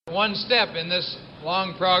One step in this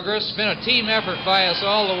long progress. It's been a team effort by us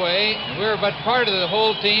all the way. We're but part of the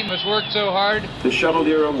whole team that's worked so hard. The shuttle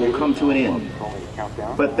era will come to an end,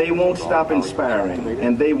 but they won't stop inspiring,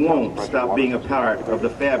 and they won't stop being a part of the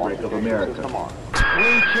fabric of America.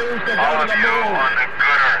 We choose to go to the moon.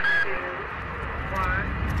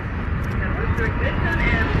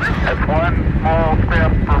 That's one small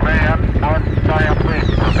step for man, one giant leap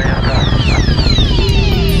for mankind.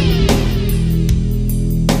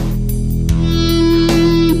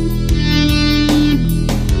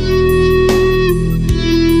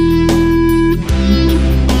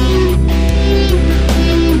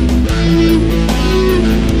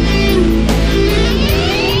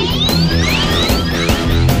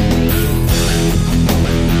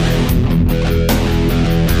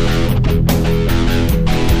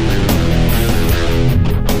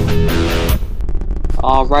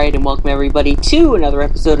 Alright, and welcome everybody to another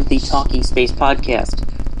episode of the Talking Space Podcast.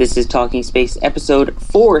 This is Talking Space episode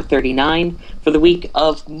 439 for the week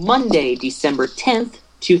of Monday, December 10th,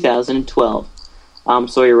 2012. I'm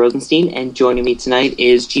Sawyer Rosenstein, and joining me tonight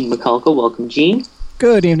is Gene McCullough. Welcome, Gene.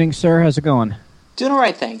 Good evening, sir. How's it going? Doing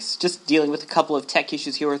alright, thanks. Just dealing with a couple of tech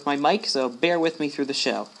issues here with my mic, so bear with me through the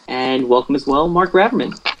show. And welcome as well, Mark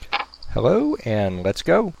Raverman. Hello, and let's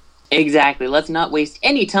go. Exactly. Let's not waste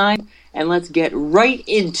any time, and let's get right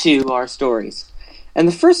into our stories. And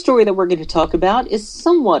the first story that we're going to talk about is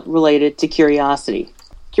somewhat related to Curiosity.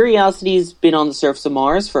 Curiosity's been on the surface of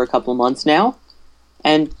Mars for a couple of months now,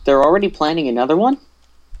 and they're already planning another one?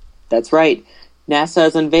 That's right. NASA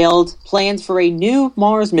has unveiled plans for a new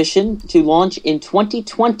Mars mission to launch in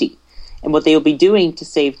 2020. And what they will be doing to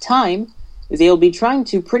save time is they will be trying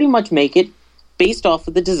to pretty much make it based off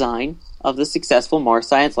of the design of the successful Mars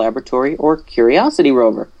Science Laboratory, or Curiosity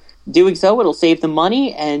rover. Doing so, it'll save them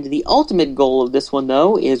money, and the ultimate goal of this one,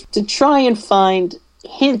 though, is to try and find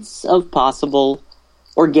hints of possible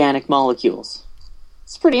organic molecules.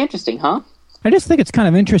 It's pretty interesting, huh? I just think it's kind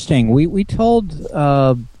of interesting. We told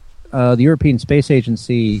the European Space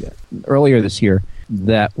Agency earlier this year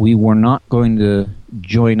that we were not going to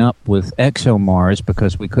join up with ExoMars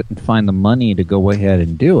because we couldn't find the money to go ahead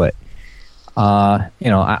and do it.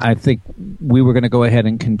 I think we were going to go ahead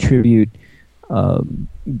and contribute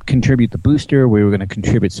the booster. We were going to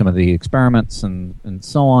contribute some of the experiments and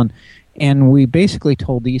so on. And we basically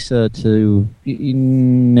told ESA to,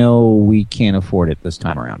 no, we can't afford it this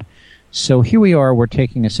time around. So here we are. We're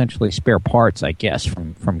taking essentially spare parts, I guess,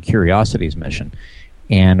 from Curiosity's mission.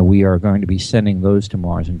 And we are going to be sending those to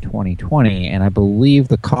Mars in 2020. And I believe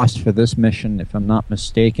the cost for this mission, if I'm not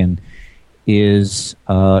mistaken, is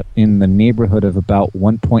in the neighborhood of about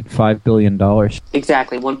 $1.5 billion.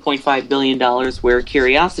 Exactly, $1.5 billion, where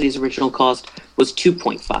Curiosity's original cost was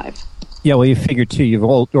 $2.5. Yeah, well, you figure, too, you've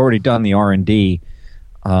already done the R&D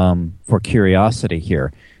for Curiosity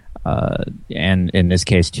here. And in this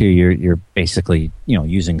case, too, you're basically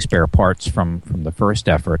using spare parts from the first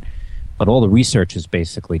effort. But all the research is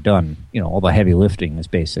basically done. All the heavy lifting is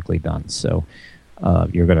basically done. So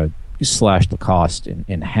you're going to slash the cost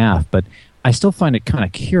in half. But I still find it kind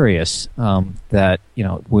of curious that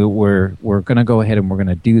we're going to go ahead and we're going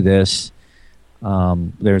to do this.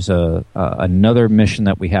 There's another mission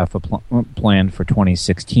that we have planned for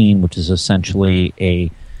 2016, which is essentially a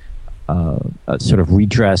sort of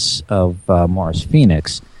redress of Mars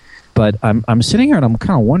Phoenix. But I'm sitting here and I'm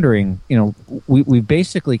kind of wondering, we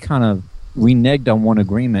basically kind of reneged on one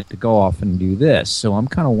agreement to go off and do this. So I'm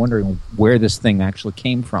kind of wondering where this thing actually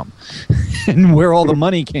came from and where all the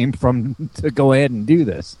money came from to go ahead and do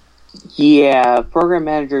this. Yeah, program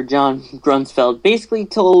manager John Grunsfeld basically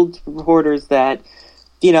told reporters that,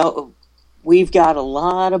 we've got a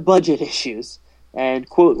lot of budget issues. And,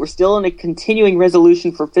 quote, we're still in a continuing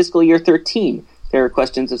resolution for fiscal year 13. There are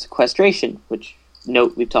questions of sequestration, which,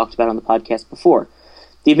 note, we've talked about on the podcast before.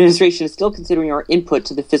 The administration is still considering our input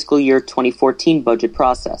to the fiscal year 2014 budget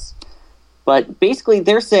process. But basically,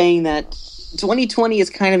 they're saying that 2020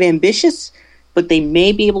 is kind of ambitious, but they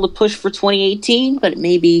may be able to push for 2018, but it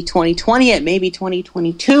may be 2020, it may be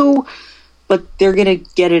 2022, but they're going to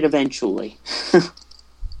get it eventually.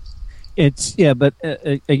 But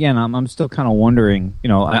again, I'm still kind of wondering,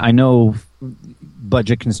 I know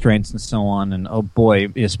budget constraints and so on, and oh boy,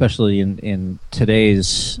 especially in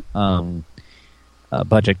today's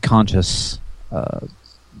budget conscious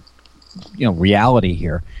reality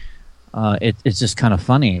here, it's just kind of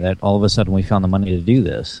funny that all of a sudden we found the money to do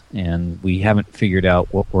this, and we haven't figured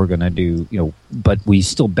out what we're going to do. But we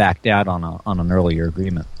still backed out on an earlier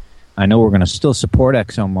agreement. I know we're going to still support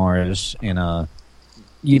ExoMars in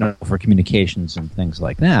for communications and things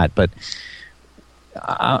like that, but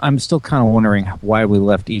I'm still kind of wondering why we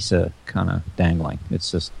left ESA kind of dangling.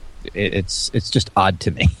 It's just odd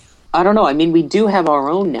to me. I don't know. I mean, we do have our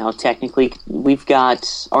own now, technically. We've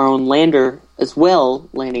got our own lander as well,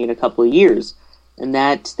 landing in a couple of years. And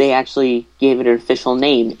that, they actually gave it an official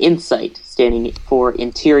name, InSight, standing for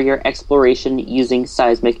Interior Exploration Using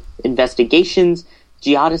Seismic Investigations,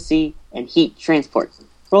 Geodesy, and Heat Transport.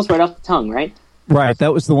 Rolls right off the tongue, right? Right.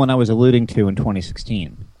 That was the one I was alluding to in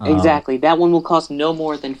 2016. Exactly. That one will cost no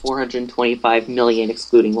more than $425 million,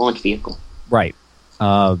 excluding launch vehicle. Right.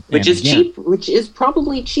 Which is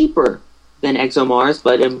probably cheaper than ExoMars,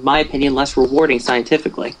 but in my opinion, less rewarding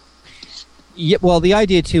scientifically. Yeah, well, the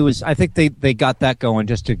idea, too, is I think they got that going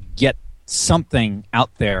just to get something out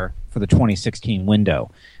there for the 2016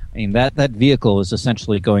 window. I mean, that vehicle is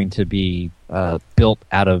essentially going to be built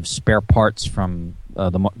out of spare parts from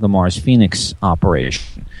the Mars Phoenix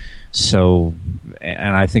operation. So,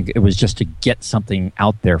 and I think it was just to get something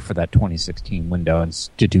out there for that 2016 window and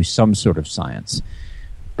to do some sort of science.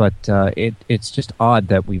 But it's just odd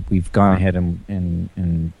that we've gone ahead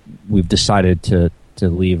and we've decided to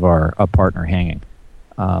leave our partner hanging.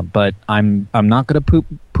 But I'm not going to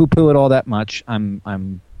poo-poo it all that much.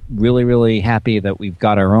 I'm really, really happy that we've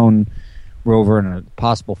got our own rover and a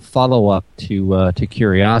possible follow-up to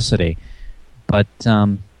Curiosity. But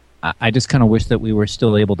I just kind of wish that we were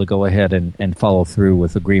still able to go ahead and follow through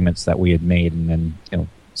with agreements that we had made, and then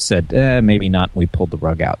said maybe not. We pulled the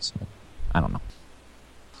rug out. So I don't know.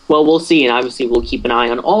 Well, we'll see, and obviously we'll keep an eye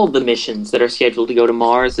on all of the missions that are scheduled to go to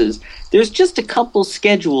Mars. There's just a couple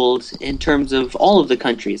scheduled in terms of all of the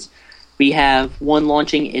countries. We have one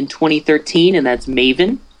launching in 2013, and that's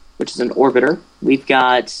MAVEN, which is an orbiter. We've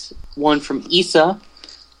got one from ESA,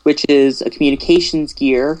 which is a communications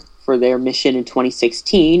gear for their mission in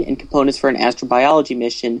 2016, and components for an astrobiology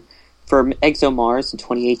mission for ExoMars in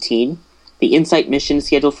 2018. The InSight mission is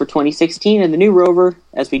scheduled for 2016, and the new rover,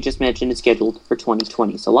 as we just mentioned, is scheduled for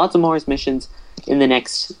 2020. So lots of Mars missions in the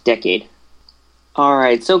next decade. All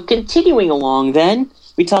right, so continuing along then,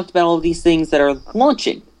 we talked about all of these things that are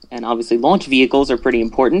launching, and obviously launch vehicles are pretty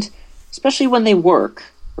important, especially when they work.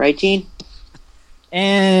 Right, Gene?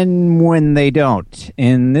 And when they don't.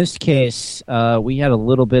 In this case, we had a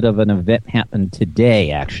little bit of an event happen today,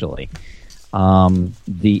 actually. I'm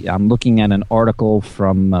looking at an article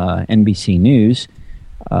from NBC News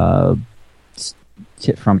from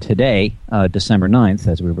today, December 9th,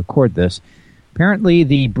 as we record this. Apparently,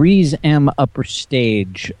 the Breeze M upper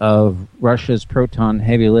stage of Russia's Proton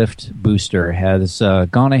heavy lift booster has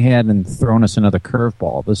gone ahead and thrown us another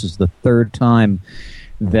curveball. This is the third time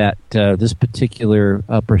that this particular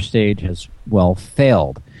upper stage has,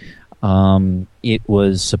 failed. It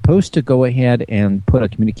was supposed to go ahead and put a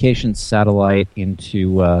communications satellite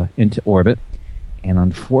into orbit, and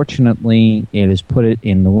unfortunately, it has put it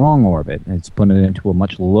in the wrong orbit. It's put it into a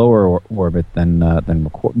much lower orbit than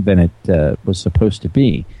it was supposed to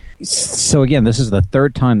be. So again, this is the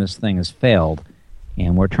third time this thing has failed,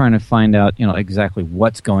 and we're trying to find out, exactly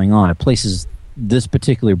what's going on. It places this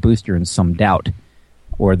particular booster in some doubt,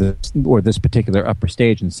 or this particular upper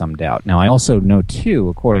stage in some doubt. Now, I also know, too,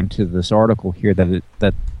 according to this article here,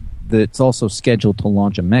 that it's also scheduled to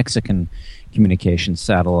launch a Mexican communications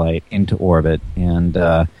satellite into orbit, and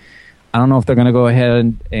I don't know if they're going to go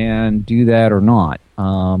ahead and do that or not.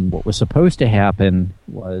 What was supposed to happen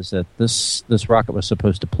was that this rocket was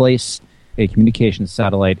supposed to place a communications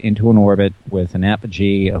satellite into an orbit with an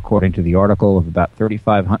apogee, according to the article, of about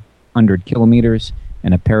 3,500 kilometers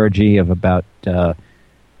and a perigee of about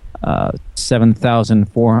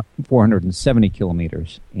 7,470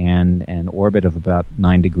 kilometers and an orbit of about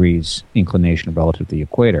 9 degrees inclination relative to the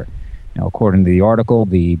equator. Now, according to the article,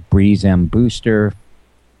 the Breeze M booster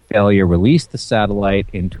failure released the satellite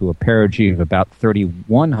into a perigee of about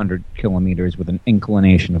 3,100 kilometers with an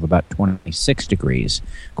inclination of about 26 degrees,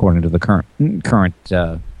 according to the current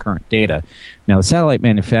data. Now, the satellite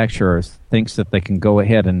manufacturer thinks that they can go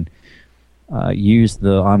ahead and use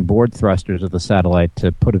the onboard thrusters of the satellite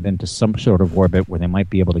to put it into some sort of orbit where they might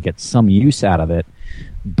be able to get some use out of it.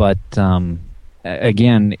 But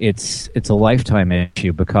again, it's a lifetime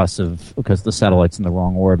issue because the satellite's in the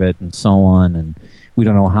wrong orbit and so on, and we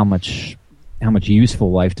don't know how much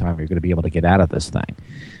useful lifetime you're going to be able to get out of this thing.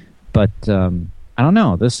 But I don't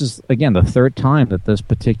know. This is, again, the third time that this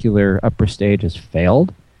particular upper stage has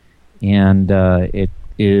failed, and it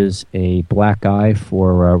is a black eye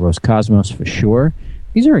for Roscosmos for sure.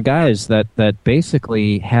 These are guys that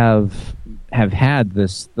basically have had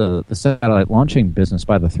the satellite launching business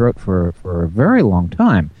by the throat for a very long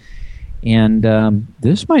time, And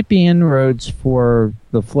this might be inroads for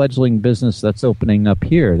the fledgling business that's opening up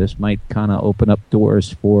here. This might kind of open up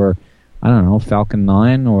doors for, I don't know, Falcon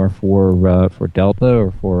 9 or for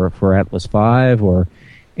Delta or for Atlas 5 or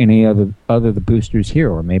any other the boosters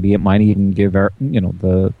here, or maybe it might even give our,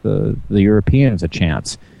 the Europeans a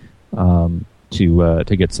chance to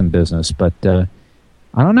get some business. But I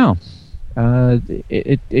don't know.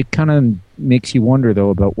 It kind of makes you wonder, though,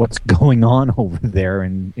 about what's going on over there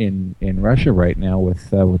in Russia right now with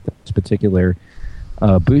this particular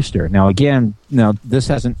booster. Now, again, this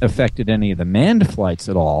hasn't affected any of the manned flights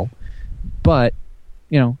at all, but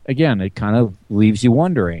again, it kind of leaves you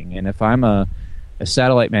wondering. And if I'm a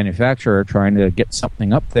satellite manufacturer trying to get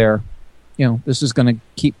something up there, this is going to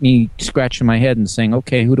keep me scratching my head and saying,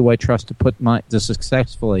 okay, who do I trust to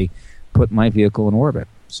successfully put my vehicle in orbit?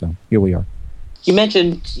 So here we are. You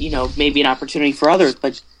mentioned, maybe an opportunity for others,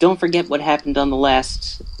 but don't forget what happened on the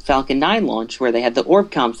last Falcon 9 launch, where they had the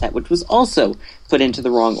Orbcomm set, which was also put into the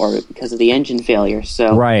wrong orbit because of the engine failure.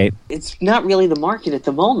 So right. It's not really the market at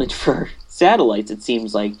the moment for satellites, it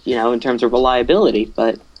seems like, in terms of reliability,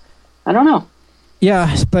 but I don't know.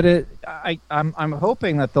 Yeah, but I'm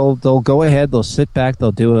hoping that they'll go ahead, they'll sit back,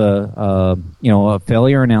 they'll do a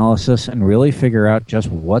failure analysis and really figure out just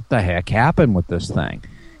what the heck happened with this thing,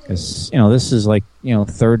 because this is like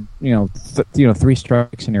third 3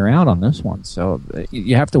 strikes and you're out on this one. So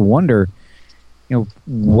you have to wonder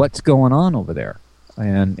what's going on over there,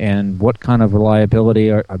 and what kind of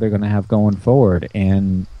reliability are they going to have going forward,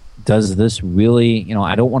 and does this really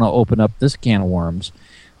I don't want to open up this can of worms.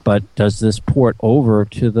 But does this port over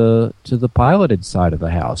to the piloted side of the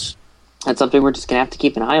house? That's something we're just going to have to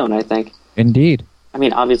keep an eye on, I think. Indeed. I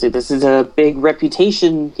mean, obviously, this is a big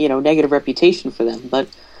reputation, negative reputation for them, but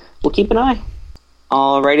we'll keep an eye.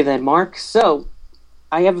 Alrighty then, Mark. So,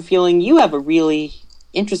 I have a feeling you have a really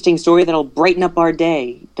interesting story that'll brighten up our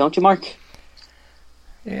day, don't you, Mark?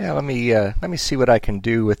 Yeah, let me see what I can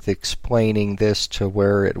do with explaining this to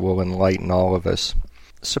where it will enlighten all of us.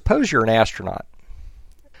 Suppose you're an astronaut.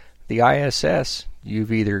 The ISS,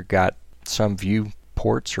 you've either got some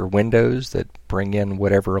viewports or windows that bring in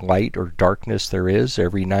whatever light or darkness there is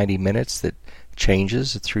every 90 minutes that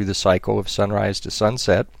changes through the cycle of sunrise to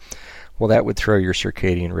sunset. Well, that would throw your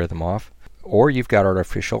circadian rhythm off. Or you've got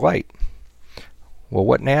artificial light. Well,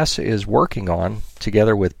 what NASA is working on,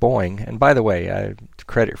 together with Boeing, and by the way,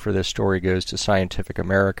 credit for this story goes to Scientific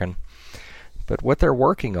American, but what they're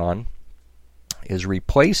working on is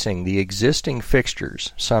replacing the existing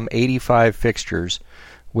fixtures, some 85 fixtures,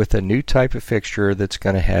 with a new type of fixture that's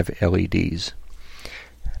going to have LEDs.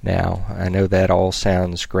 Now, I know that all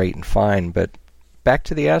sounds great and fine, but back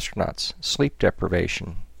to the astronauts, sleep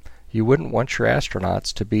deprivation. You wouldn't want your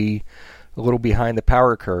astronauts to be a little behind the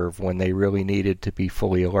power curve when they really needed to be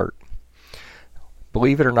fully alert.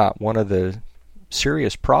 Believe it or not, one of the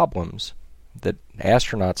serious problems that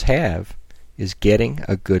astronauts have is getting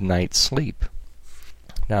a good night's sleep.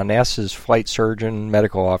 Now, NASA's flight surgeon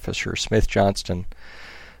medical officer, Smith Johnston,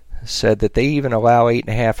 said that they even allow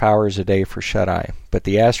 8.5 hours a day for shut-eye, but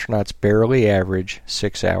the astronauts barely average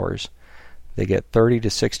 6 hours. They get 30 to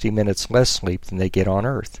 60 minutes less sleep than they get on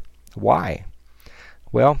Earth. Why?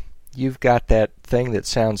 Well, you've got that thing that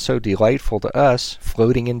sounds so delightful to us,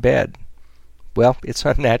 floating in bed. Well, it's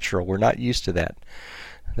unnatural. We're not used to that.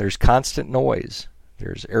 There's constant noise.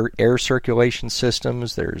 There's air circulation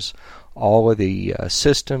systems. There's all of the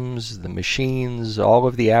systems, the machines, all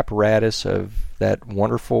of the apparatus of that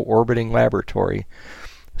wonderful orbiting laboratory.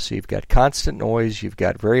 So you've got constant noise, you've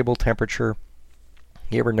got variable temperature.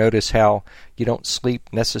 You ever notice how you don't sleep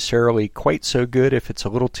necessarily quite so good if it's a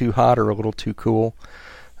little too hot or a little too cool?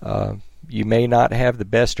 You may not have the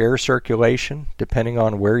best air circulation depending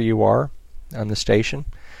on where you are on the station.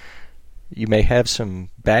 You may have some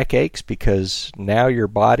backaches because now your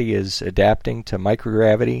body is adapting to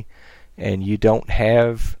microgravity and you don't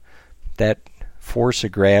have that force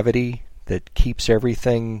of gravity that keeps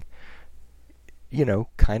everything,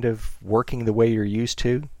 kind of working the way you're used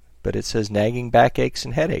to. But it says nagging backaches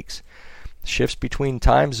and headaches. Shifts between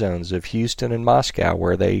time zones of Houston and Moscow,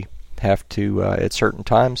 where they have to, at certain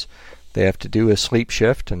times, they have to do a sleep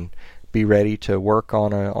shift and be ready to work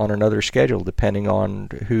on another schedule, depending on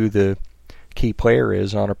who the key player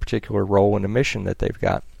is on a particular role in the mission that they've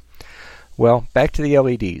got. Well, back to the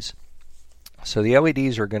LEDs. So the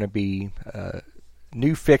LEDs are going to be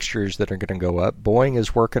new fixtures that are going to go up. Boeing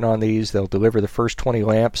is working on these. They'll deliver the first 20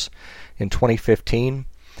 lamps in 2015.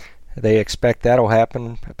 They expect that'll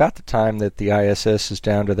happen about the time that the ISS is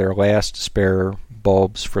down to their last spare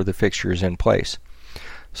bulbs for the fixtures in place.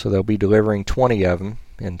 So they'll be delivering 20 of them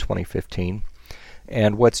in 2015.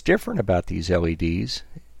 And what's different about these LEDs,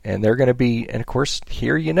 and they're going to be, and of course,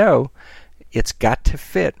 here it's got to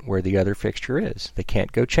fit where the other fixture is. They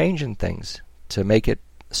can't go changing things. To make it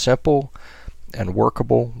simple and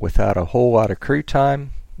workable without a whole lot of crew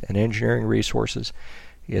time and engineering resources,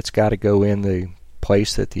 it's got to go in the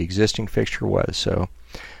place that the existing fixture was. So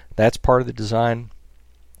that's part of the design.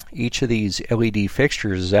 Each of these LED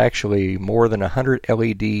fixtures is actually more than 100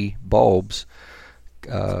 LED bulbs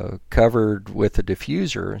covered with a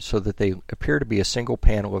diffuser so that they appear to be a single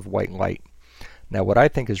panel of white light. Now, what I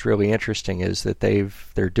think is really interesting is that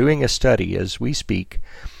they're doing a study as we speak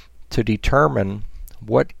to determine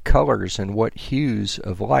what colors and what hues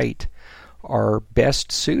of light are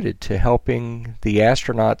best suited to helping the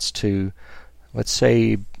astronauts to, let's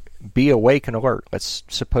say, be awake and alert. Let's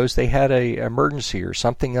suppose they had an emergency or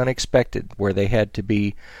something unexpected where they had to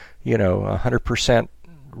be, 100%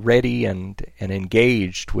 ready and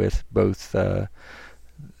engaged with both, their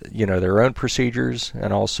own procedures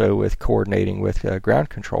and also with coordinating with ground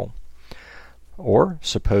control. Or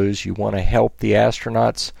suppose you want to help the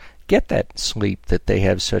astronauts get that sleep that they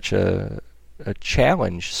have such a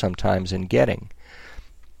challenge sometimes in getting.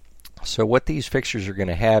 So what these fixtures are going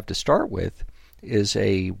to have to start with is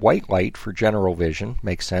a white light for general vision,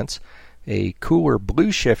 makes sense, a cooler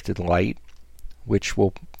blue shifted light, which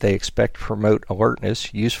they expect promote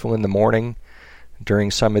alertness, useful in the morning during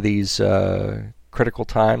some of these critical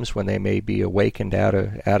times when they may be awakened out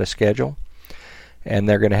of schedule. And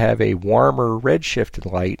they're going to have a warmer red shifted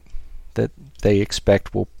light that they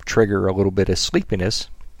expect will trigger a little bit of sleepiness,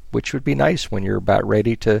 which would be nice when you're about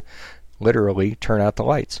ready to literally turn out the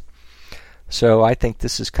lights. So I think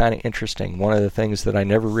this is kind of interesting. One of the things that I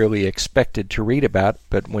never really expected to read about,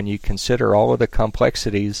 but when you consider all of the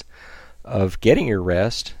complexities of getting your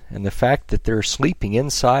rest and the fact that they're sleeping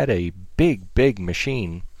inside a big, big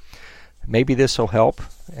machine, maybe this will help,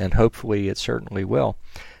 and hopefully it certainly will.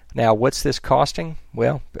 Now, what's this costing?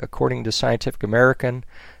 Well, according to Scientific American,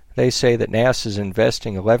 they say that NASA is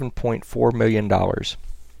investing $11.4 million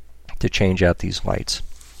to change out these lights.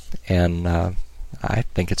 And I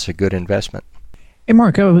think it's a good investment. Hey,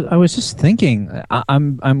 Mark, I was just thinking,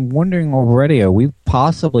 I'm wondering already, are we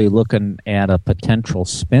possibly looking at a potential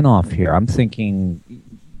spin-off here? I'm thinking,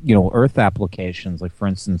 Earth applications, like, for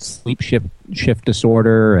instance, sleep shift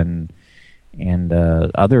disorder and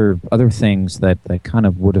other things that kind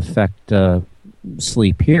of would affect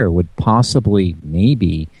sleep here would possibly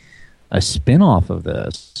maybe a spin-off of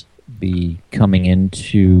this be coming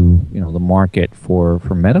into the market for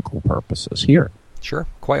medical purposes here. Sure,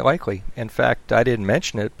 quite likely. In fact, I didn't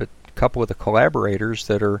mention it, but a couple of the collaborators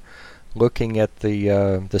that are looking at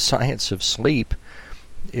the science of sleep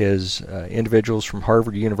is individuals from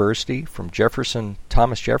Harvard University, from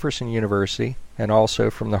Thomas Jefferson University, and also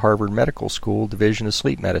from the Harvard Medical School Division of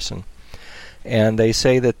Sleep Medicine. And they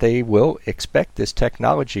say that they will expect this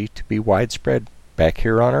technology to be widespread back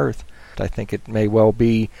here on Earth. I think it may well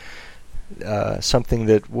be something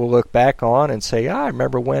that we'll look back on and say, I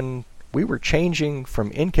remember when we were changing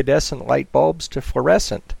from incandescent light bulbs to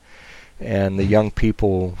fluorescent. And the young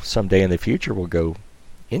people someday in the future will go,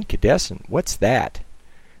 incandescent? What's that?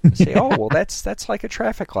 And say, oh, well, that's like a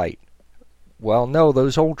traffic light. Well, no,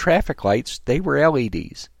 those old traffic lights, they were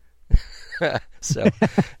LEDs. So,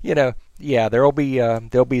 yeah, there'll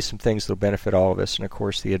be some things that'll benefit all of us. And of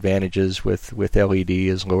course, the advantages with LED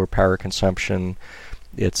is lower power consumption.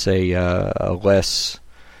 It's a less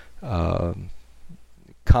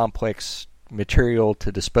complex material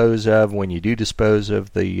to dispose of when you do dispose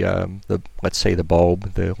of the let's say the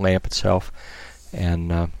bulb, the lamp itself, and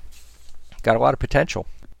got a lot of potential.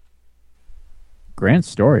 Grand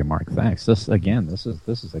story, Mark. Thanks. This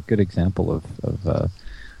is a good example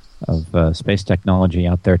of space technology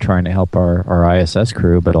out there trying to help our ISS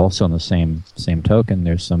crew, but also in the same token,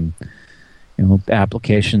 there's some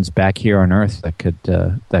applications back here on Earth that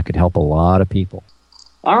could help a lot of people.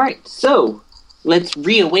 All right, so let's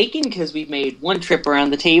reawaken because we've made one trip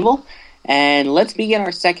around the table, and let's begin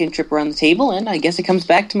our second trip around the table, and I guess it comes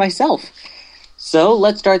back to myself. So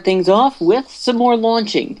let's start things off with some more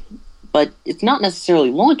launching. But it's not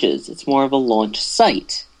necessarily launches, it's more of a launch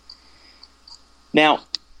site. Now,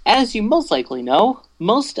 as you most likely know,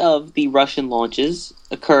 most of the Russian launches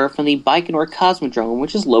occur from the Baikonur Cosmodrome,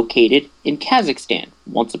 which is located in Kazakhstan,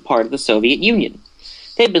 once a part of the Soviet Union.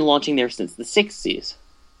 They've been launching there since the 60s.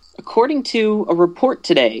 According to a report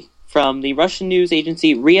today from the Russian news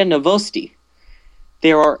agency RIA Novosti,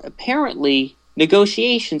 there are apparently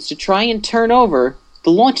negotiations to try and turn over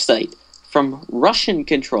the launch site from Russian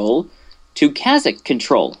control to Kazakh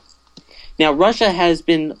control. Now, Russia has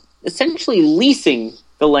been essentially leasing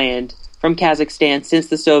the land from Kazakhstan since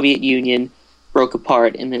the Soviet Union broke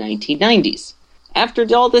apart in the 1990s. After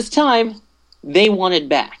all this time, they want it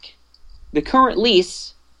back. The current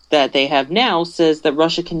lease that they have now says that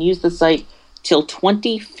Russia can use the site till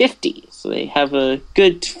 2050, so they have a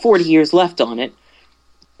good 40 years left on it,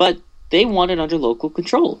 but they want it under local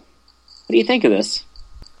control. What do you think of this?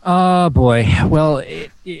 Oh, boy. Well,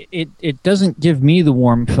 it doesn't give me the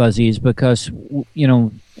warm fuzzies because,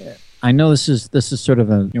 I know this is sort of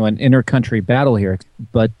an inter-country battle here,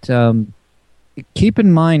 but keep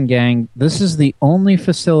in mind, gang, this is the only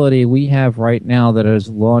facility we have right now that is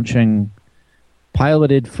launching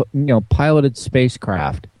piloted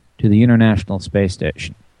spacecraft to the International Space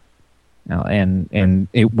Station. Now, and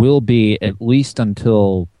it will be at least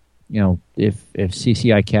until, if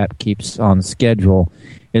CCICAT keeps on schedule,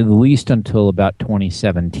 at least until about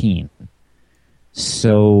 2017.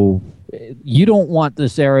 So you don't want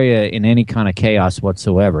this area in any kind of chaos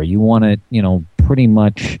whatsoever. You want it, pretty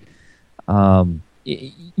much.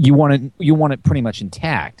 You want it pretty much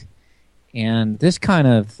intact. And this kind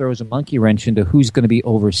of throws a monkey wrench into who's going to be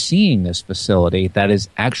overseeing this facility that is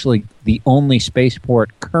actually the only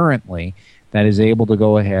spaceport currently that is able to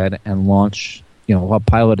go ahead and launch, a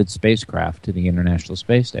piloted spacecraft to the International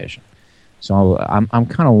Space Station. So I'm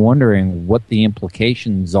kind of wondering what the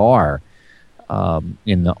implications are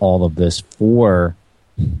in all of this for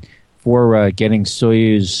getting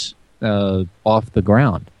Soyuz off the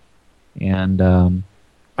ground. And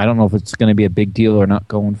I don't know if it's going to be a big deal or not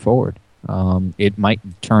going forward. It might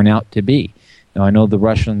turn out to be. Now, I know the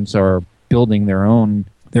Russians are building their own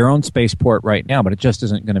spaceport right now, but it just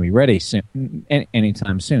isn't going to be ready soon,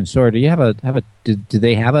 anytime soon. Sora, do you do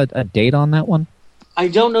they have a date on that one? I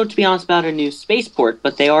don't know, to be honest, about a new spaceport,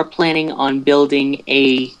 but they are planning on building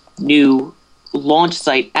a new launch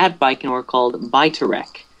site at Baikonur called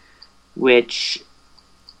Byturek, which,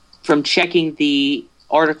 from checking the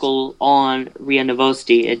article on RIA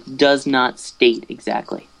Novosti, it does not state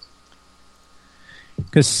exactly.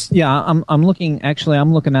 Because I'm looking at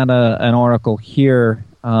an article here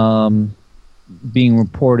being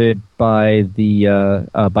reported by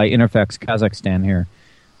by Interfax Kazakhstan here.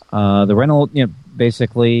 The rental,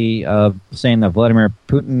 basically saying that Vladimir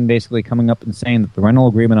Putin basically coming up and saying that the rental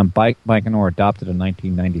agreement on Baikonur adopted in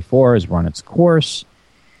 1994 has run its course,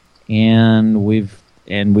 and we've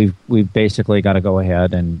basically got to go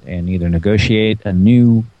ahead and either negotiate a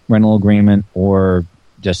new rental agreement or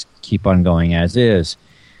just keep on going as is.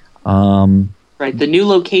 Right, the new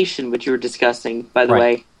location which you were discussing, by the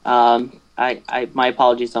way. I my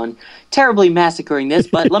apologies on terribly massacring this,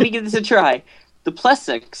 but let me give this a try. The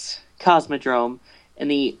Plesetsk Cosmodrome in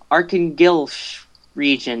the Arkhangelsk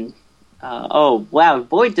region. Oh, wow.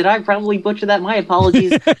 Boy, did I probably butcher that. My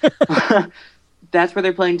apologies. That's where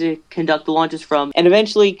they're planning to conduct the launches from, and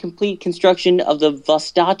eventually complete construction of the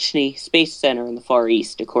Vostochny Space Center in the Far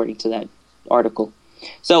East, according to that article.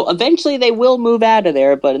 So eventually they will move out of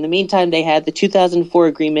there, but in the meantime they had the 2004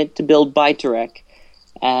 agreement to build Byturek,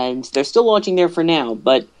 and they're still launching there for now.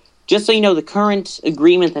 But just so you know, the current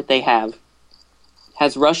agreement that they have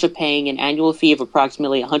has Russia paying an annual fee of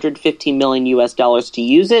approximately $115 million to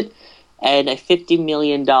use it, and a $50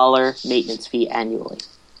 million maintenance fee annually.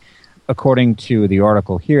 According to the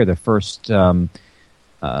article here, the first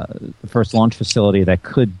launch facility that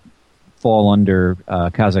could fall under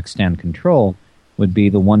Kazakhstan control would be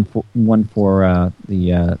the one for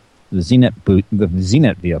the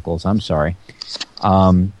Zenit vehicles. I'm sorry,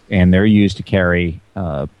 and they're used to carry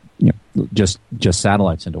just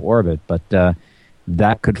satellites into orbit, but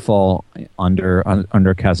that could fall under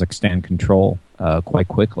Kazakhstan control quite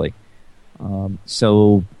quickly.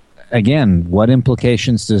 So. Again, what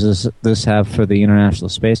implications does this have for the International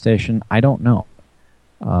Space Station? I don't know.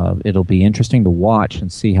 It'll be interesting to watch and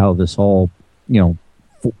see how this all,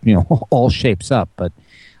 all shapes up. But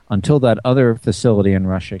until that other facility in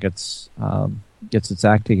Russia gets its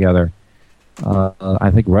act together, I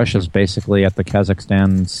think Russia's basically at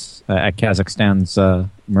Kazakhstan's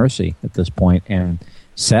mercy at this point. And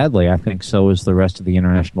sadly, I think so is the rest of the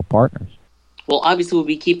international partners. Well, obviously we'll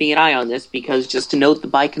be keeping an eye on this because, just to note, the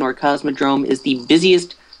Baikonur Cosmodrome is the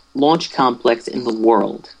busiest launch complex in the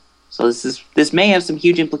world. So this may have some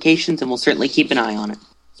huge implications, and we'll certainly keep an eye on it.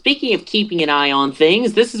 Speaking of keeping an eye on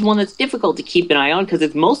things, this is one that's difficult to keep an eye on because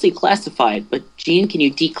it's mostly classified. But, Gene, can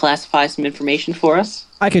you declassify some information for us?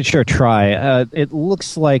 I could sure try. It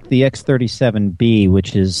looks like the X-37B,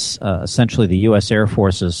 which is essentially the U.S. Air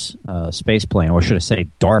Force's space plane, or should I say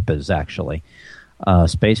DARPA's, actually.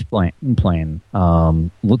 Space plane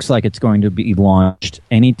looks like it's going to be launched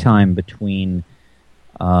anytime between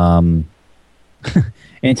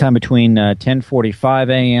 10:45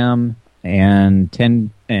 a.m. and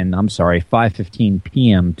 5:15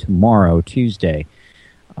 p.m. tomorrow, Tuesday.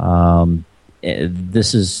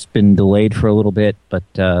 This has been delayed for a little bit, but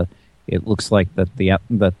it looks like that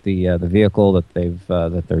the vehicle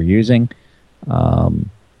that they're using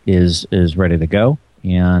is ready to go,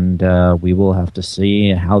 and we will have to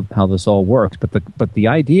see how this all works. But the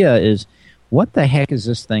idea is, what the heck is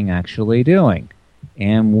this thing actually doing,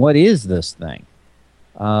 and what is this thing?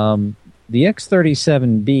 The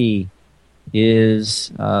X-37B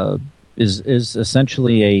is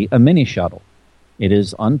essentially a mini shuttle. It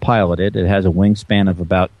is unpiloted. It has a wingspan of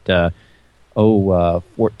about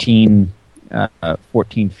 14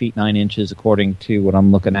 feet 9 inches, according to what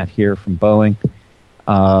I'm looking at here from Boeing.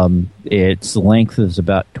 Its length is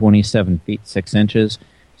about 27 feet 6 inches.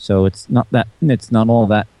 So it's not all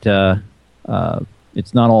that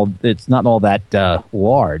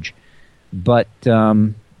large. But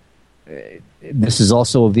this is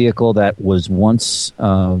also a vehicle that was once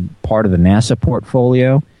part of the NASA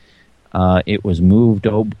portfolio. It was moved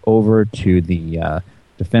over to the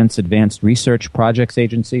Defense Advanced Research Projects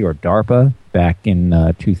Agency, or DARPA, back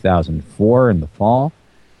in 2004 in the fall.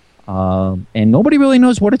 And nobody really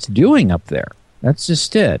knows what it's doing up there. That's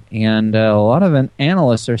just it. And a lot of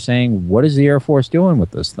analysts are saying, what is the Air Force doing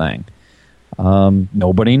with this thing?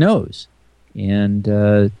 Nobody knows. And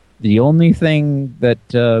the only thing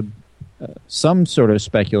that some sort of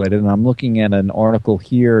speculated, and I'm looking at an article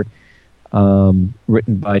here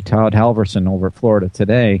written by Todd Halverson over at Florida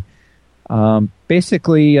Today.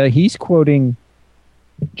 Basically, he's quoting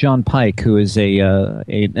John Pike, who is a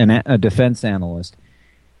defense analyst,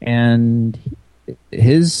 and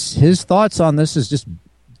his thoughts on this is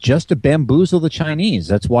just to bamboozle the Chinese.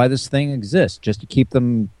 That's why this thing exists, just to keep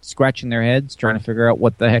them scratching their heads, trying to figure out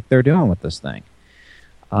what the heck they're doing with this thing.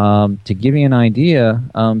 To give you an idea,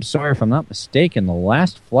 sorry if I'm not mistaken, the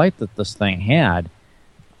last flight that this thing had,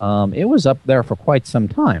 it was up there for quite some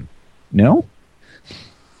time. No?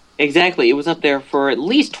 Exactly. It was up there for at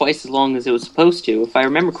least twice as long as it was supposed to. If I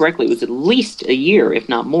remember correctly, it was at least a year, if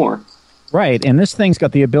not more. Right, and this thing's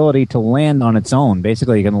got the ability to land on its own.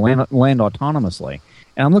 Basically, you can land autonomously.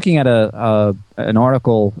 And I'm looking at an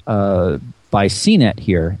article by CNET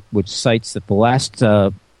here, which cites that the last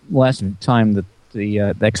time that the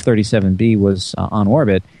X-37B was on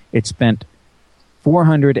orbit, it spent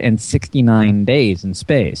 469 days in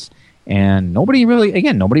space. And nobody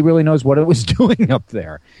really knows what it was doing up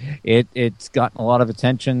there. It's gotten a lot of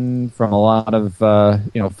attention from a lot of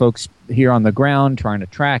folks here on the ground trying to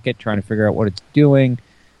track it, trying to figure out what it's doing.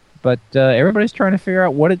 But everybody's trying to figure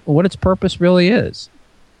out what its purpose really is.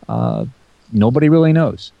 Nobody really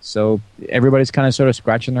knows. So everybody's kind of sort of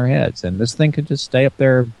scratching their heads, and this thing could just stay up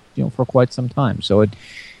there, for quite some time. So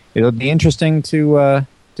it'll be interesting to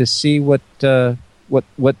see what the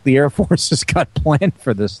Air Force has got planned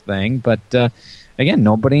for this thing. But again,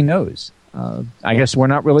 nobody knows. I guess we're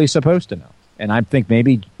not really supposed to know. And I think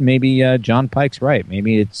maybe John Pike's right.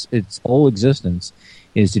 Maybe its whole existence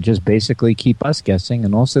is to just basically keep us guessing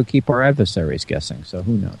and also keep our adversaries guessing. So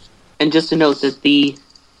who knows? And just to note that the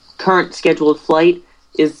current scheduled flight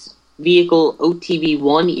is vehicle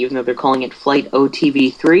OTV-1, even though they're calling it flight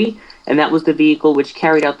OTV-3, and that was the vehicle which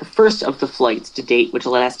carried out the first of the flights to date, which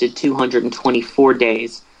lasted 224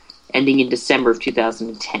 days, ending in December of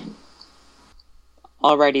 2010.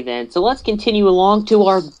 Alrighty then, so let's continue along to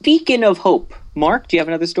our beacon of hope. Mark, do you have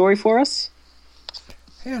another story for us?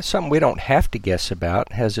 Yeah, something we don't have to guess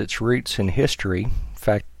about, has its roots in history. In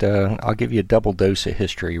fact, I'll give you a double dose of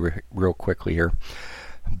history real quickly here.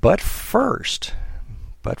 But first,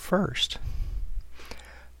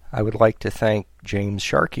 I would like to thank James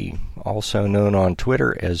Sharkey, also known on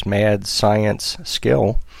Twitter as Mad Science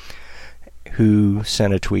Skill, who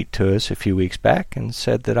sent a tweet to us a few weeks back and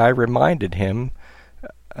said that I reminded him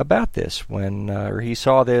about this when he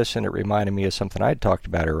saw this, and it reminded me of something I'd talked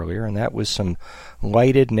about earlier, and that was some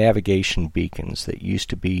lighted navigation beacons that used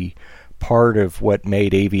to be part of what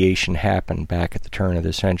made aviation happen back at the turn of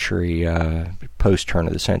the century, post-turn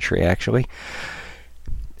of the century, actually.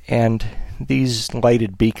 And these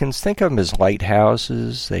lighted beacons, think of them as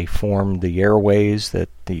lighthouses. They formed the airways that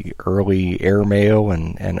the early airmail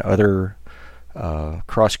and other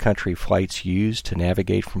cross-country flights used to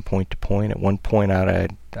navigate from point to point. At one point,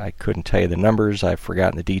 I couldn't tell you the numbers. I've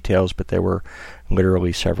forgotten the details, but there were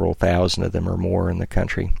literally several thousand of them or more in the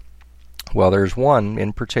country. Well, there's one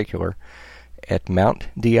in particular at Mount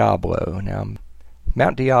Diablo. Now,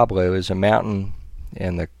 Mount Diablo is a mountain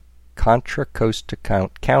in the Contra Costa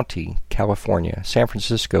County, California, San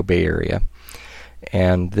Francisco Bay Area.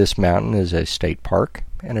 And this mountain is a state park,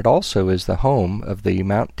 and it also is the home of the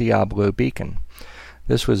Mount Diablo Beacon.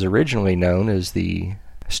 This was originally known as the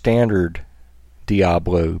Standard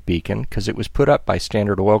Diablo beacon because it was put up by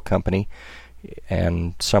Standard Oil Company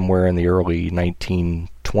and somewhere in the early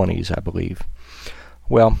 1920s, I believe.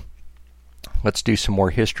 Well, let's do some more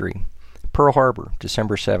history. Pearl Harbor,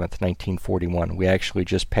 December 7th, 1941. We actually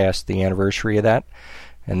just passed the anniversary of that,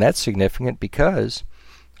 and that's significant because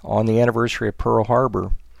on the anniversary of Pearl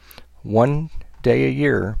Harbor, one day a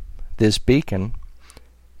year, this beacon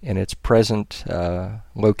in its present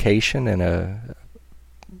location in a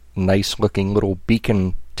nice-looking little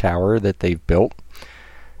beacon tower that they've built,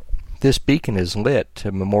 this beacon is lit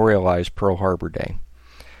to memorialize Pearl Harbor Day.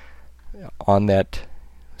 On that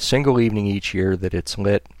single evening each year that it's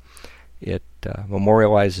lit, it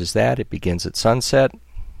memorializes that. It begins at sunset,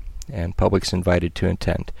 and public's invited to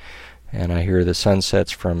attend. And I hear the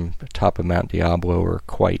sunsets from the top of Mount Diablo are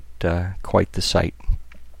quite the sight.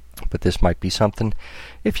 But this might be something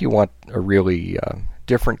if you want a really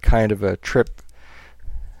different kind of a trip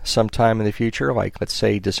sometime in the future, like let's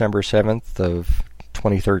say December 7th of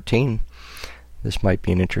 2013. This might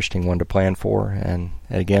be an interesting one to plan for. And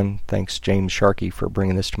again, thanks James Sharkey for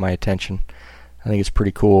bringing this to my attention. I think it's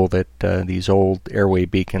pretty cool that these old airway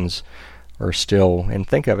beacons are still, and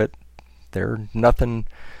think of it, they're nothing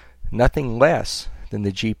less than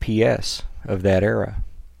the GPS of that era.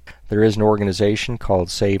 There is an organization called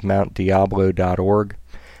SaveMountDiablo.org,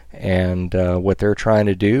 and what they're trying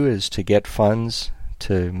to do is to get funds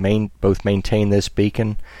to both maintain this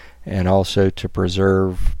beacon and also to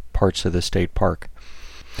preserve parts of the state park.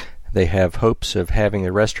 They have hopes of having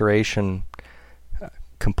the restoration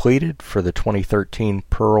completed for the 2013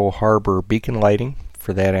 Pearl Harbor beacon lighting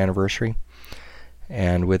for that anniversary.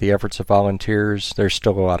 And with the efforts of volunteers, there's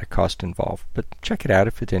still a lot of cost involved. But check it out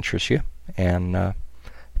if it interests you. And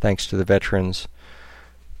thanks to the veterans.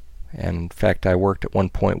 And in fact, I worked at one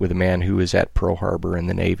point with a man who was at Pearl Harbor in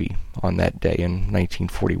the Navy on that day in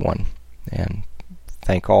 1941. And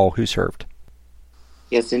thank all who served.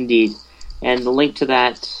 Yes, indeed. And the link to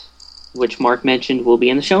that, which Mark mentioned, will be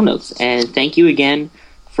in the show notes. And thank you again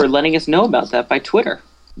for letting us know about that by Twitter.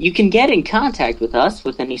 You can get in contact with us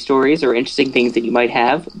with any stories or interesting things that you might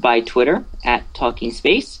have by Twitter at Talking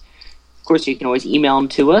Space. Of course, you can always email them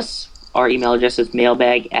to us. Our email address is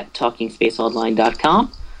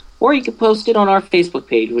mailbag@talkingspaceonline.com. Or you can post it on our Facebook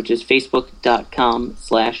page, which is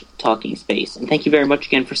facebook.com/talkingspace. And thank you very much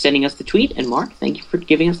again for sending us the tweet. And Mark, thank you for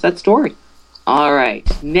giving us that story. All right,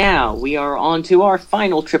 now we are on to our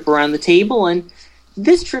final trip around the table, and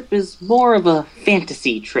this trip is more of a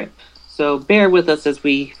fantasy trip. So bear with us as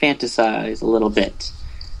we fantasize a little bit.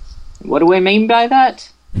 What do I mean by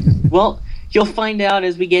that? Well, you'll find out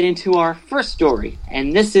as we get into our first story,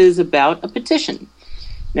 and this is about a petition.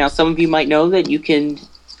 Now, some of you might know that you can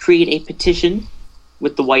create a petition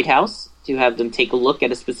with the White House to have them take a look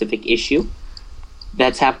at a specific issue.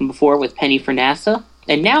 That's happened before with Penny for NASA,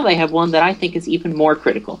 and now they have one that I think is even more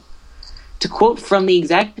critical. To quote from the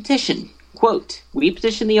exact petition, quote, "We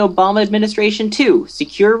petition the Obama administration to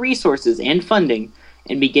secure resources and funding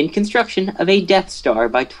and begin construction of a Death Star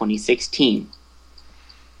by 2016.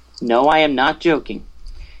 No, I am not joking.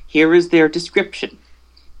 Here is their description.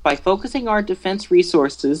 By focusing our defense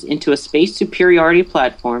resources into a space superiority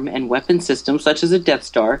platform and weapon systems such as a Death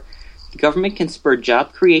Star, the government can spur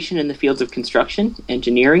job creation in the fields of construction,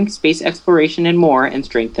 engineering, space exploration, and more, and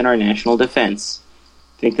strengthen our national defense."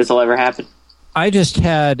 Think this will ever happen? I just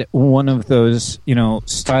had one of those,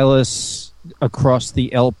 stylus across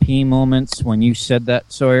the LP moments when you said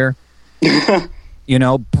that, Sawyer.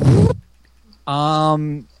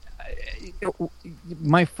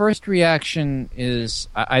 My first reaction is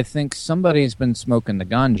I think somebody's been smoking the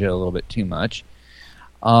ganja a little bit too much.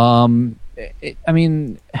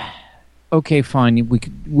 Okay, fine.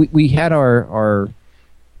 We had our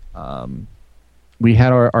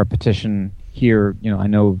petition here. I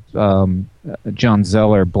know John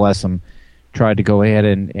Zeller, bless him, tried to go ahead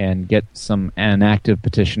and get an active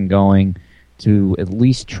petition going to at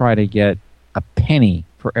least try to get a penny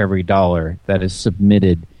for every dollar that is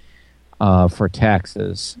submitted for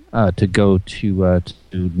taxes to go to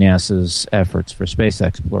NASA's efforts for space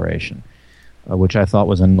exploration, which I thought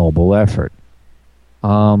was a noble effort.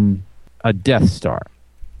 A Death Star.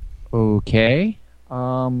 Okay.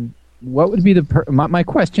 What would be the my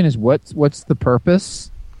question is what's the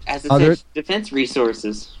purpose? As it says, defense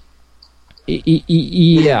resources.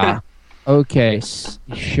 Yeah. Okay.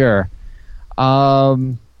 Sure.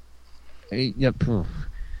 Yep.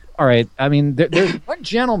 All right. I mean, there's one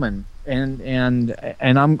gentleman, and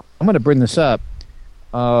I'm going to bring this up.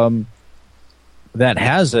 That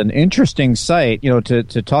has an interesting site, to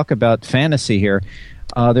talk about fantasy here.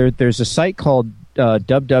 There's a site called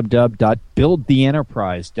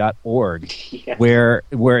www.buildtheenterprise.org, Yes. where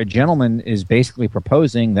a gentleman is basically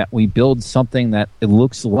proposing that we build something that it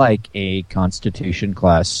looks like a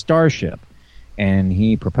Constitution-class starship. And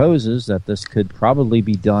he proposes that this could probably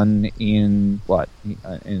be done in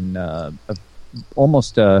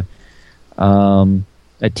almost a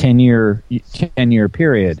 10-year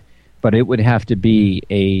period, but it would have to be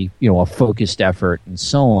a focused effort and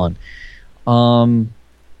so on.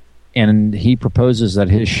 And he proposes that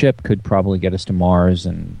his ship could probably get us to Mars,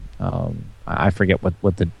 and I forget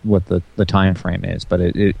what the time frame is, but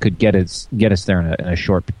it could get us there in a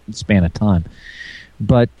short span of time.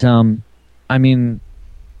 But I mean,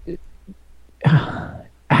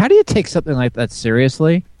 how do you take something like that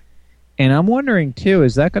seriously? And I'm wondering too,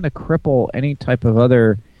 is that going to cripple any type of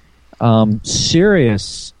other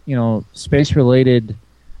serious, space-related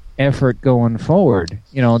effort going forward?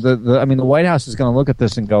 The White House is going to look at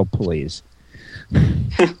this and go, please.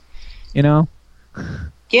 Yeah,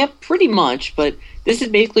 pretty much, but this is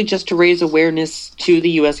basically just to raise awareness to the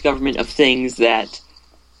U.S. government of things that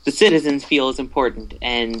the citizens feel is important,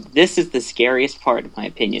 and this is the scariest part, in my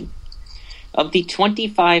opinion. Of the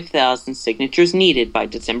 25,000 signatures needed by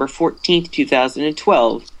December 14th,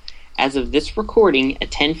 2012, as of this recording at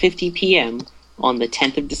 10:50 p.m. on the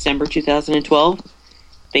 10th of December 2012,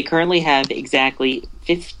 they currently have exactly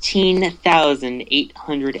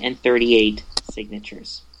 15,838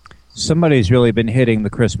 signatures. Somebody's really been hitting the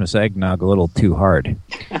Christmas eggnog a little too hard.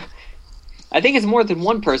 I think it's more than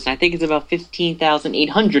one person. I think it's about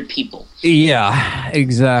 15,800 people. Yeah,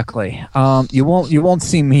 exactly. You won't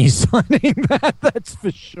see me signing that. That's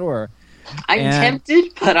for sure. I'm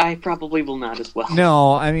tempted, but I probably will not as well.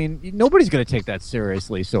 No, I mean, nobody's going to take that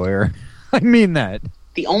seriously, Sawyer. I mean that.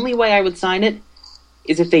 The only way I would sign it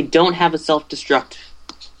is if they don't have a self-destruct,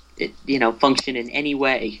 function in any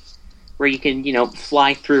way, where you can,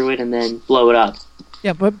 fly through it and then blow it up.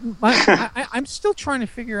 Yeah, but I'm still trying to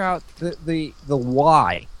figure out the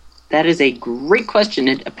why. That is a great question.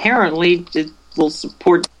 And apparently, it will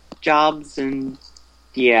support jobs and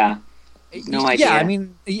no idea. Yeah, I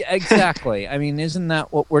mean, exactly. I mean, isn't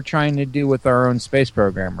that what we're trying to do with our own space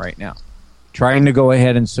program right now? Trying to go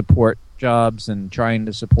ahead and support jobs and trying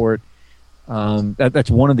to support. That's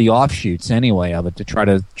one of the offshoots, anyway, of it, to try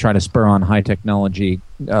to spur on high technology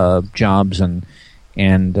jobs and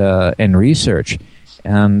research.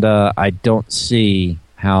 And I don't see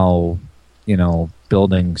how,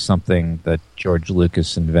 building something that George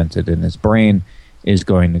Lucas invented in his brain is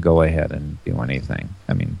going to go ahead and do anything.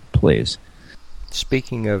 I mean, please.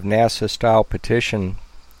 Speaking of NASA-style petition,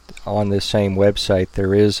 on this same website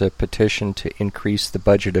there is a petition to increase the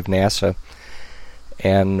budget of NASA.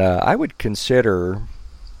 And I would consider,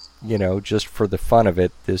 just for the fun of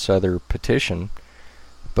it, this other petition,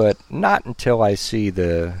 but not until I see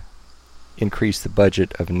the increase the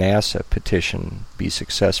budget of NASA petition be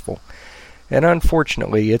successful. And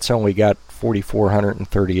unfortunately, it's only got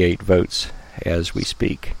 4,438 votes as we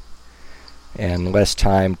speak, and less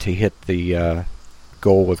time to hit the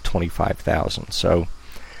goal of 25,000. So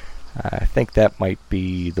I think that might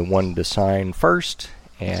be the one to sign first,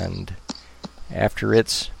 and after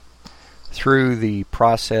it's through the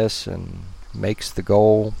process and makes the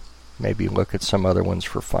goal, maybe look at some other ones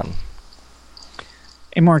for fun.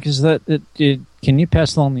 Hey, Mark, can you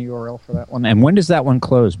pass along the URL for that one? And when does that one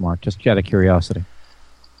close, Mark? Just out of curiosity.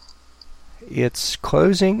 It's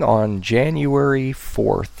closing on January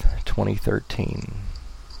 4th, 2013.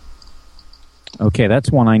 Okay,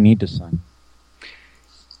 that's one I need to sign.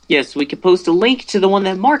 Yes, we could post a link to the one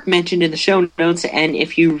that Mark mentioned in the show notes, and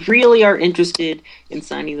if you really are interested in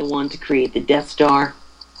signing the one to create the Death Star,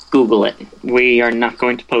 Google it. We are not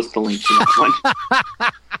going to post the link to that one.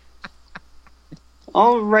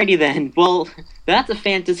 Alrighty then. Well, that's a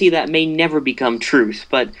fantasy that may never become truth,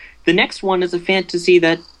 but the next one is a fantasy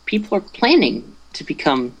that people are planning to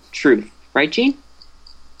become truth. Right, Gene?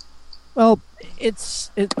 Well, it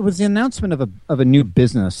was the announcement of a new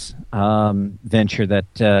business venture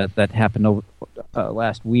that happened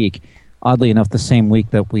last week. Oddly enough, the same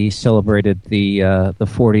week that we celebrated the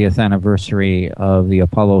 40th anniversary of the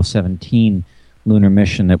Apollo 17 lunar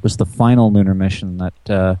mission. It was the final lunar mission that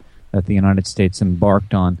the United States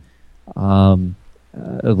embarked on,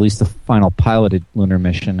 at least the final piloted lunar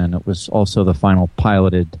mission, and it was also the final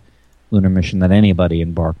piloted lunar mission that anybody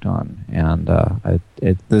embarked on. And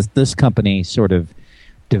this company sort of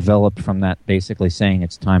developed from that, basically saying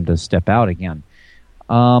it's time to step out again.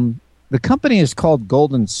 The company is called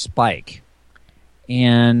Golden Spike,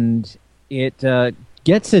 and it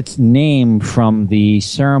gets its name from the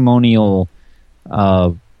ceremonial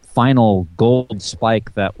final gold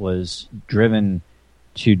spike that was driven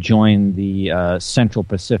to join the Central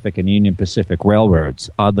Pacific and Union Pacific Railroads,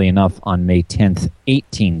 oddly enough, on May 10th,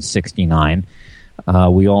 1869.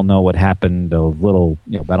 We all know what happened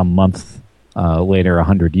about a month later,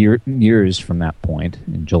 100 years from that point,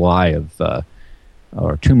 in July of,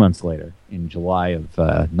 or 2 months later, in July of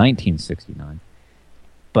 1969.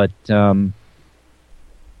 But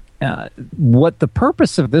what the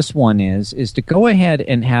purpose of this one is to go ahead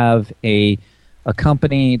and have a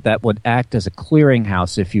company that would act as a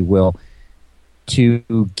clearinghouse, if you will, to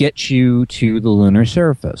get you to the lunar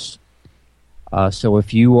surface. So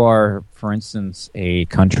if you are, for instance, a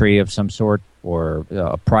country of some sort or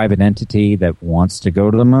a private entity that wants to go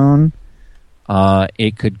to the moon,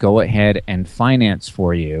 it could go ahead and finance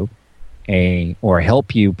for you or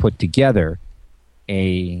help you put together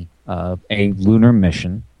a lunar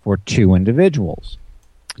mission for 2 individuals.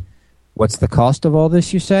 What's the cost of all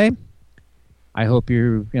this, you say? I hope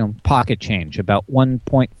you're, pocket change, about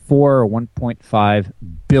 $1.4 or $1.5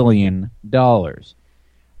 billion.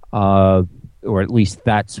 Or at least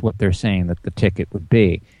that's what they're saying that the ticket would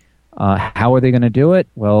be. How are they going to do it?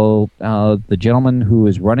 Well, the gentleman who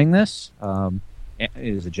is running this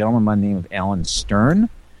is a gentleman by the name of Alan Stern.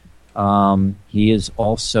 He is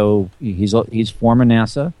also he's former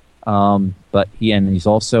NASA, but he's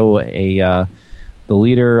also the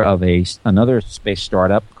leader of another space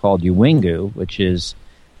startup called Uwingu, which is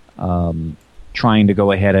trying to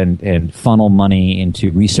go ahead and funnel money into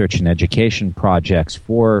research and education projects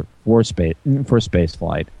for space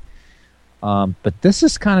flight. But this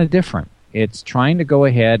is kind of different. It's trying to go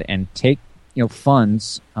ahead and take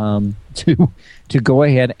funds to go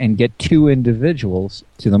ahead and get 2 individuals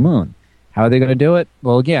to the moon. How are they going to do it?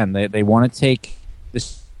 Well, again, they want to take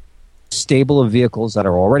this stable of vehicles that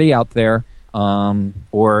are already out there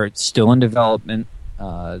or still in development.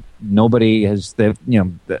 Nobody has,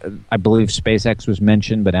 I believe SpaceX was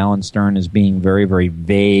mentioned, but Alan Stern is being very, very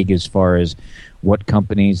vague as far as what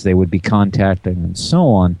companies they would be contacting and so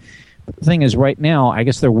on. But the thing is, right now, I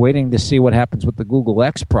guess they're waiting to see what happens with the Google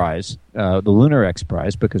X Prize, the Lunar X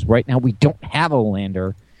Prize, because right now we don't have a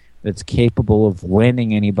lander that's capable of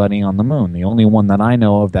landing anybody on the moon. The only one that I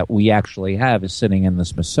know of that we actually have is sitting in the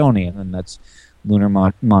Smithsonian, and that's Lunar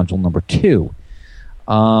Module number 2.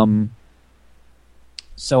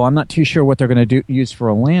 So I'm not too sure what they're going to use for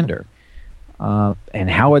a lander, and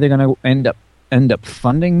how are they going to end up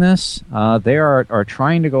funding this? They are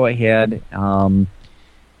trying to go ahead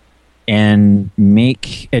and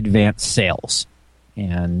make advanced sales,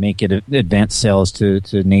 and make it advanced sales to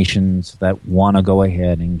nations that want to go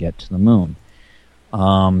ahead and get to the moon.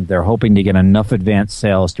 They're hoping to get enough advanced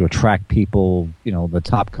sales to attract people, the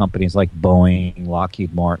top companies like Boeing,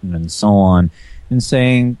 Lockheed Martin, and so on, and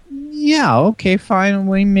saying, yeah, okay, fine,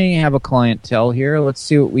 we may have a clientele here. Let's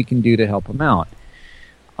see what we can do to help them out.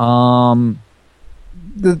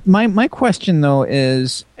 My question, though,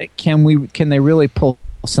 is can they really pull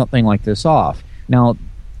something like this off? Now,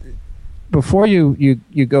 before you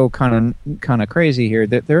go kind of crazy here,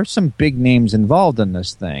 there are some big names involved in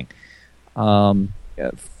this thing.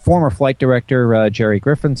 Former flight director Jerry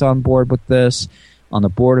Griffin's on board with this. On the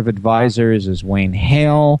board of advisors is Wayne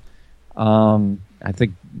Hale. I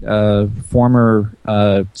think former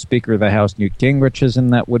Speaker of the House Newt Gingrich is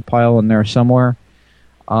in that woodpile in there somewhere.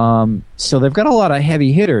 So they've got a lot of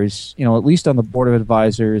heavy hitters, at least on the board of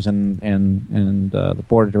advisors and the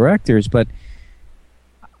board of directors. But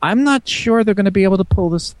I'm not sure they're going to be able to pull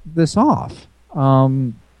this off.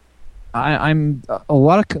 I'm a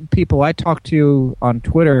lot of people I talk to on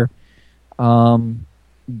Twitter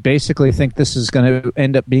basically think this is going to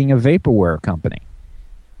end up being a vaporware company.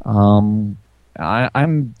 I'm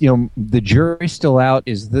the jury's still out.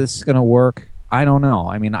 Is this going to work? I don't know.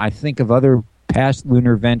 I mean, I think of other past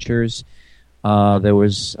lunar ventures. There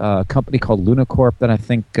was a company called Lunacorp that I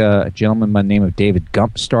think a gentleman by the name of David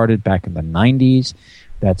Gump started back in the 90s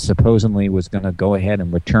that supposedly was going to go ahead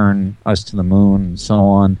and return us to the moon and so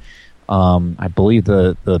on. I believe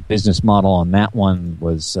the business model on that one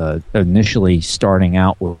was initially starting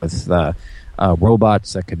out with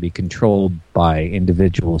robots that could be controlled by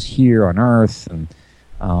individuals here on Earth, and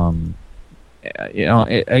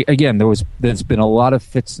again, there's been a lot of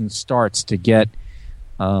fits and starts to get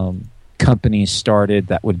companies started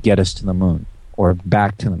that would get us to the moon or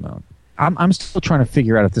back to the moon. I'm still trying to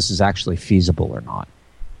figure out if this is actually feasible or not.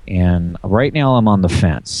 And right now, I'm on the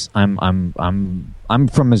fence. I'm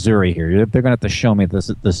from Missouri here. They're going to have to show me this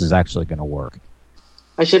is actually going to work.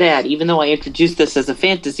 I should add, even though I introduced this as a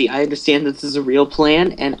fantasy, I understand this is a real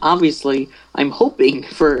plan, and obviously, I'm hoping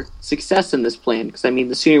for success in this plan, because,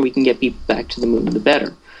 the sooner we can get people back to the moon, the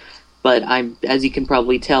better. but as you can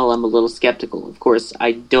probably tell, I'm a little skeptical. Of course,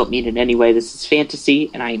 I don't mean in any way this is fantasy,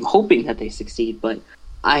 and I am hoping that they succeed, but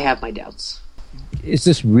I have my doubts. Is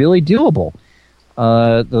this really doable?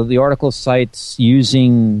 The article cites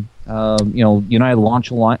using United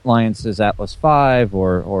Launch Alliance's Atlas V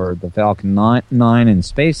or the Falcon 9 and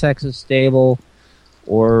SpaceX is stable,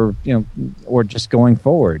 or just going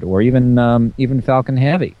forward, or even Falcon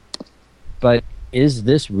Heavy. But is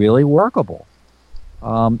this really workable?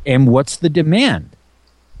 And what's the demand?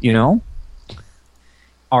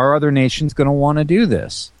 Are other nations going to want to do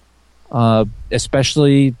this?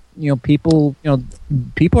 Especially, people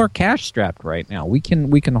are cash strapped right now. We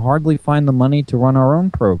can hardly find the money to run our own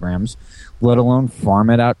programs, let alone farm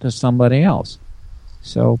it out to somebody else.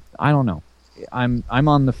 So I don't know. I'm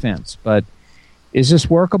on the fence, but is this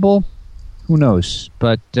workable? Who knows?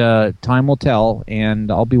 But time will tell,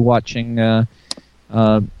 and I'll be watching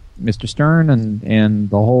Mr. Stern and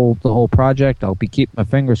the whole project. I'll be keeping my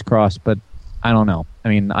fingers crossed, but I don't know. I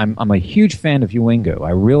mean, I'm a huge fan of Uwingo.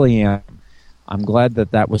 I really am. I'm glad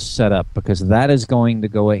that was set up, because that is going to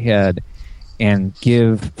go ahead and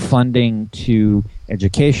give funding to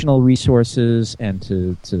educational resources and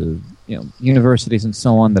to universities and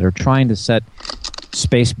so on that are trying to set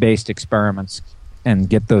space-based experiments and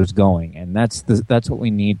get those going. And that's what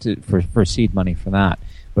we need for seed money for that.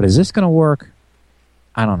 But is this going to work?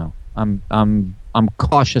 I don't know. I'm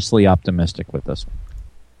cautiously optimistic with this one.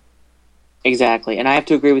 Exactly, and I have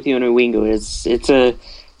to agree with you on Uwingo.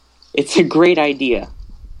 It's a great idea,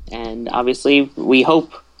 and obviously we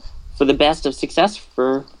hope for the best of success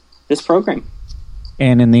for this program.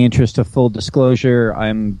 And in the interest of full disclosure,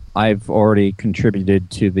 I've already contributed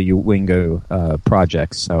to the Uwingo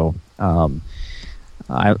project, so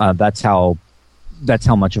that's how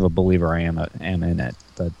much of a believer I am in it.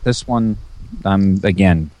 But this one, I'm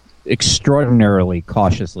again extraordinarily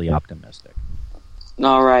cautiously optimistic.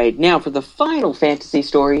 All right, now for the final fantasy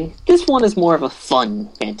story. This one is more of a fun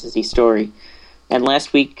fantasy story. And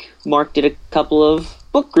last week, Mark did a couple of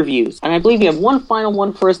book reviews. And I believe you have one final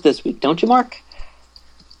one for us this week, don't you, Mark?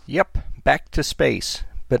 Yep, back to space,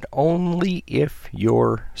 but only if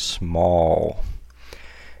you're small.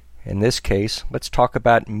 In this case, let's talk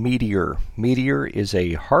about Meteor. Meteor is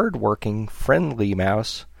a hard-working, friendly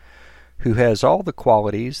mouse who has all the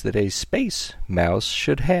qualities that a space mouse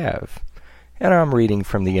should have. And I'm reading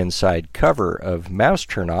from the inside cover of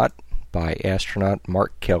Mousetronaut by astronaut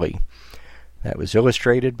Mark Kelly. That was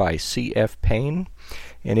illustrated by C.F. Payne.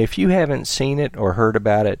 And if you haven't seen it or heard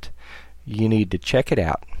about it, you need to check it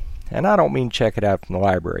out. And I don't mean check it out from the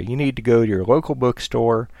library. You need to go to your local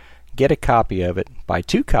bookstore, get a copy of it, buy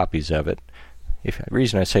 2 copies of it. The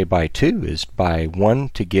reason I say buy 2 is buy one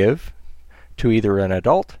to give to either an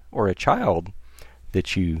adult or a child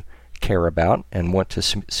that you care about and want to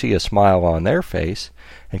see a smile on their face,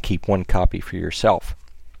 and keep 1 copy for yourself.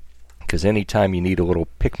 Because anytime you need a little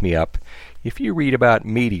pick-me-up, if you read about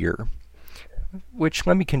Meteor, which,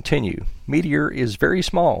 let me continue, Meteor is very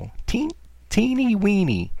small,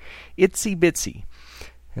 teeny-weeny, itsy-bitsy.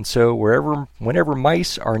 And so whenever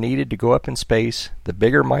mice are needed to go up in space, the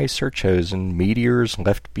bigger mice are chosen, Meteor's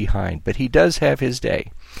left behind. But he does have his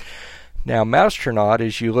day. Now, Mousetronaut,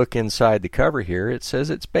 as you look inside the cover here, it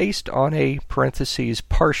says it's based on a, parentheses,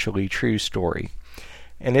 partially true story.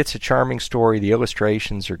 And it's a charming story. The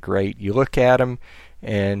illustrations are great. You look at them,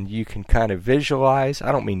 and you can kind of visualize,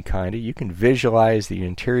 I don't mean kind of, you can visualize the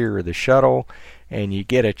interior of the shuttle, and you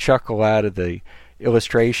get a chuckle out of the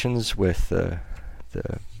illustrations with the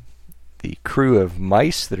crew of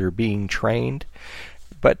mice that are being trained.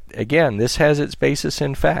 But again, this has its basis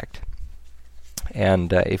in fact.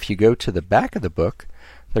 And if you go to the back of the book,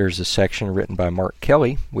 there's a section written by Mark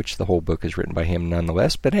Kelly, which the whole book is written by him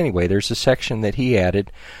nonetheless. But anyway, there's a section that he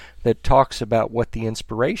added that talks about what the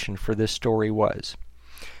inspiration for this story was.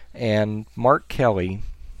 And Mark Kelly,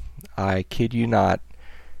 I kid you not,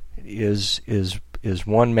 is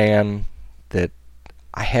one man that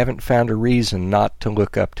I haven't found a reason not to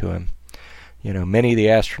look up to him. You know, many of the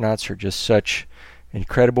astronauts are just such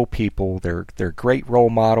incredible people. They're great role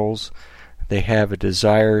models. They have a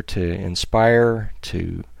desire to inspire,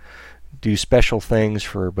 to do special things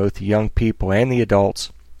for both the young people and the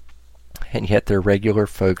adults. And yet they're regular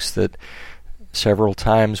folks that several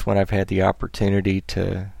times when I've had the opportunity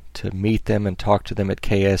to meet them and talk to them at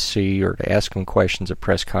KSC or to ask them questions at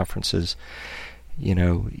press conferences, you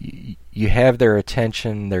know, you have their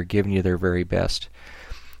attention, they're giving you their very best.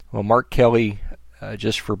 Well, Mark Kelly,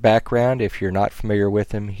 just for background, if you're not familiar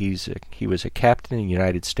with him, he was a captain in the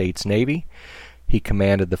United States Navy. He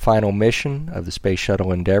commanded the final mission of the Space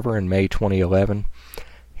Shuttle Endeavour in May 2011.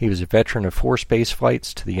 He was a veteran of 4 space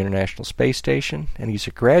flights to the International Space Station, and he's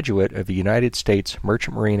a graduate of the United States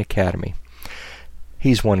Merchant Marine Academy.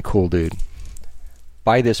 He's one cool dude.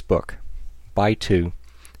 Buy this book. Buy 2.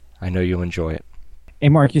 I know you'll enjoy it. Hey,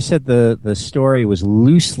 Mark, you said the story was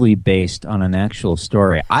loosely based on an actual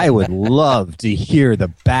story. I would love to hear the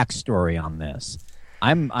backstory on this.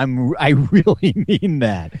 I really mean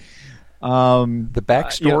that. The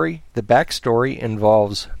backstory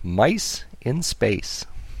involves mice in space.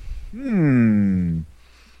 Interesting.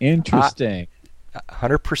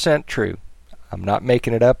 100% true. I'm not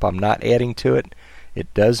making it up. I'm not adding to it.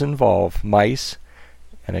 It does involve mice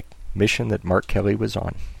and a mission that Mark Kelly was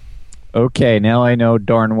on. Okay, now I know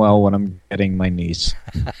darn well what I'm getting my niece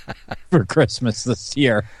for Christmas this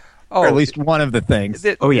year. Or at least one of the things.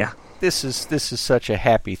 This is such a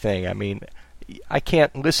happy thing. I mean, I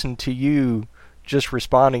can't listen to you just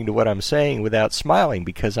responding to what I'm saying without smiling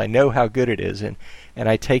because I know how good it is, and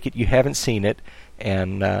I take it you haven't seen it,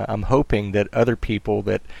 and I'm hoping that other people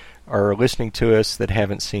that are listening to us that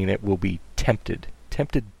haven't seen it will be tempted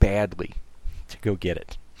badly to go get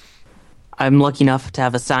it. I'm lucky enough to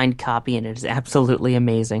have a signed copy, and it is absolutely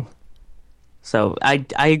amazing. So I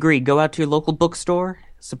agree. Go out to your local bookstore,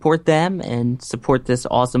 support them, and support this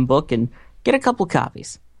awesome book, and get a couple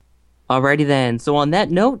copies. Alrighty then. So on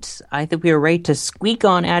that note, I think we are ready to squeak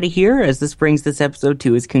on out of here as this brings this episode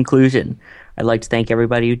to its conclusion. I'd like to thank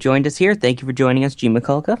everybody who joined us here. Thank you for joining us, G.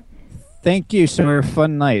 McCullough. Thank you, sir.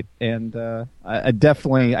 Fun night, and I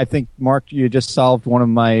think Mark, you just solved one of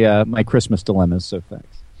my Christmas dilemmas. So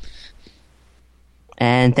thanks.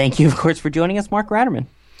 And thank you, of course, for joining us, Mark Ratterman.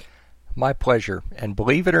 My pleasure. And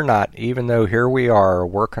believe it or not, even though here we are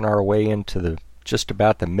working our way into just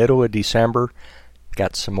about the middle of December,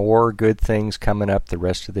 got some more good things coming up the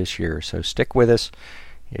rest of this year. So stick with us.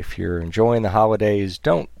 If you're enjoying the holidays,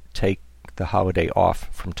 don't take the holiday off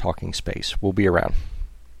from Talking Space. We'll be around.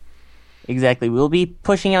 Exactly. We'll be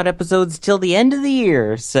pushing out episodes till the end of the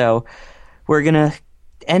year. So we're going to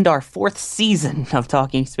end our 4th season of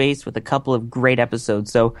Talking Space with a couple of great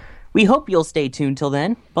episodes. So we hope you'll stay tuned till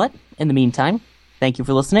then. But in the meantime, thank you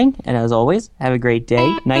for listening. And as always, have a great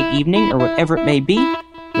day, night, evening, or whatever it may be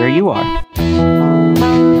where you are.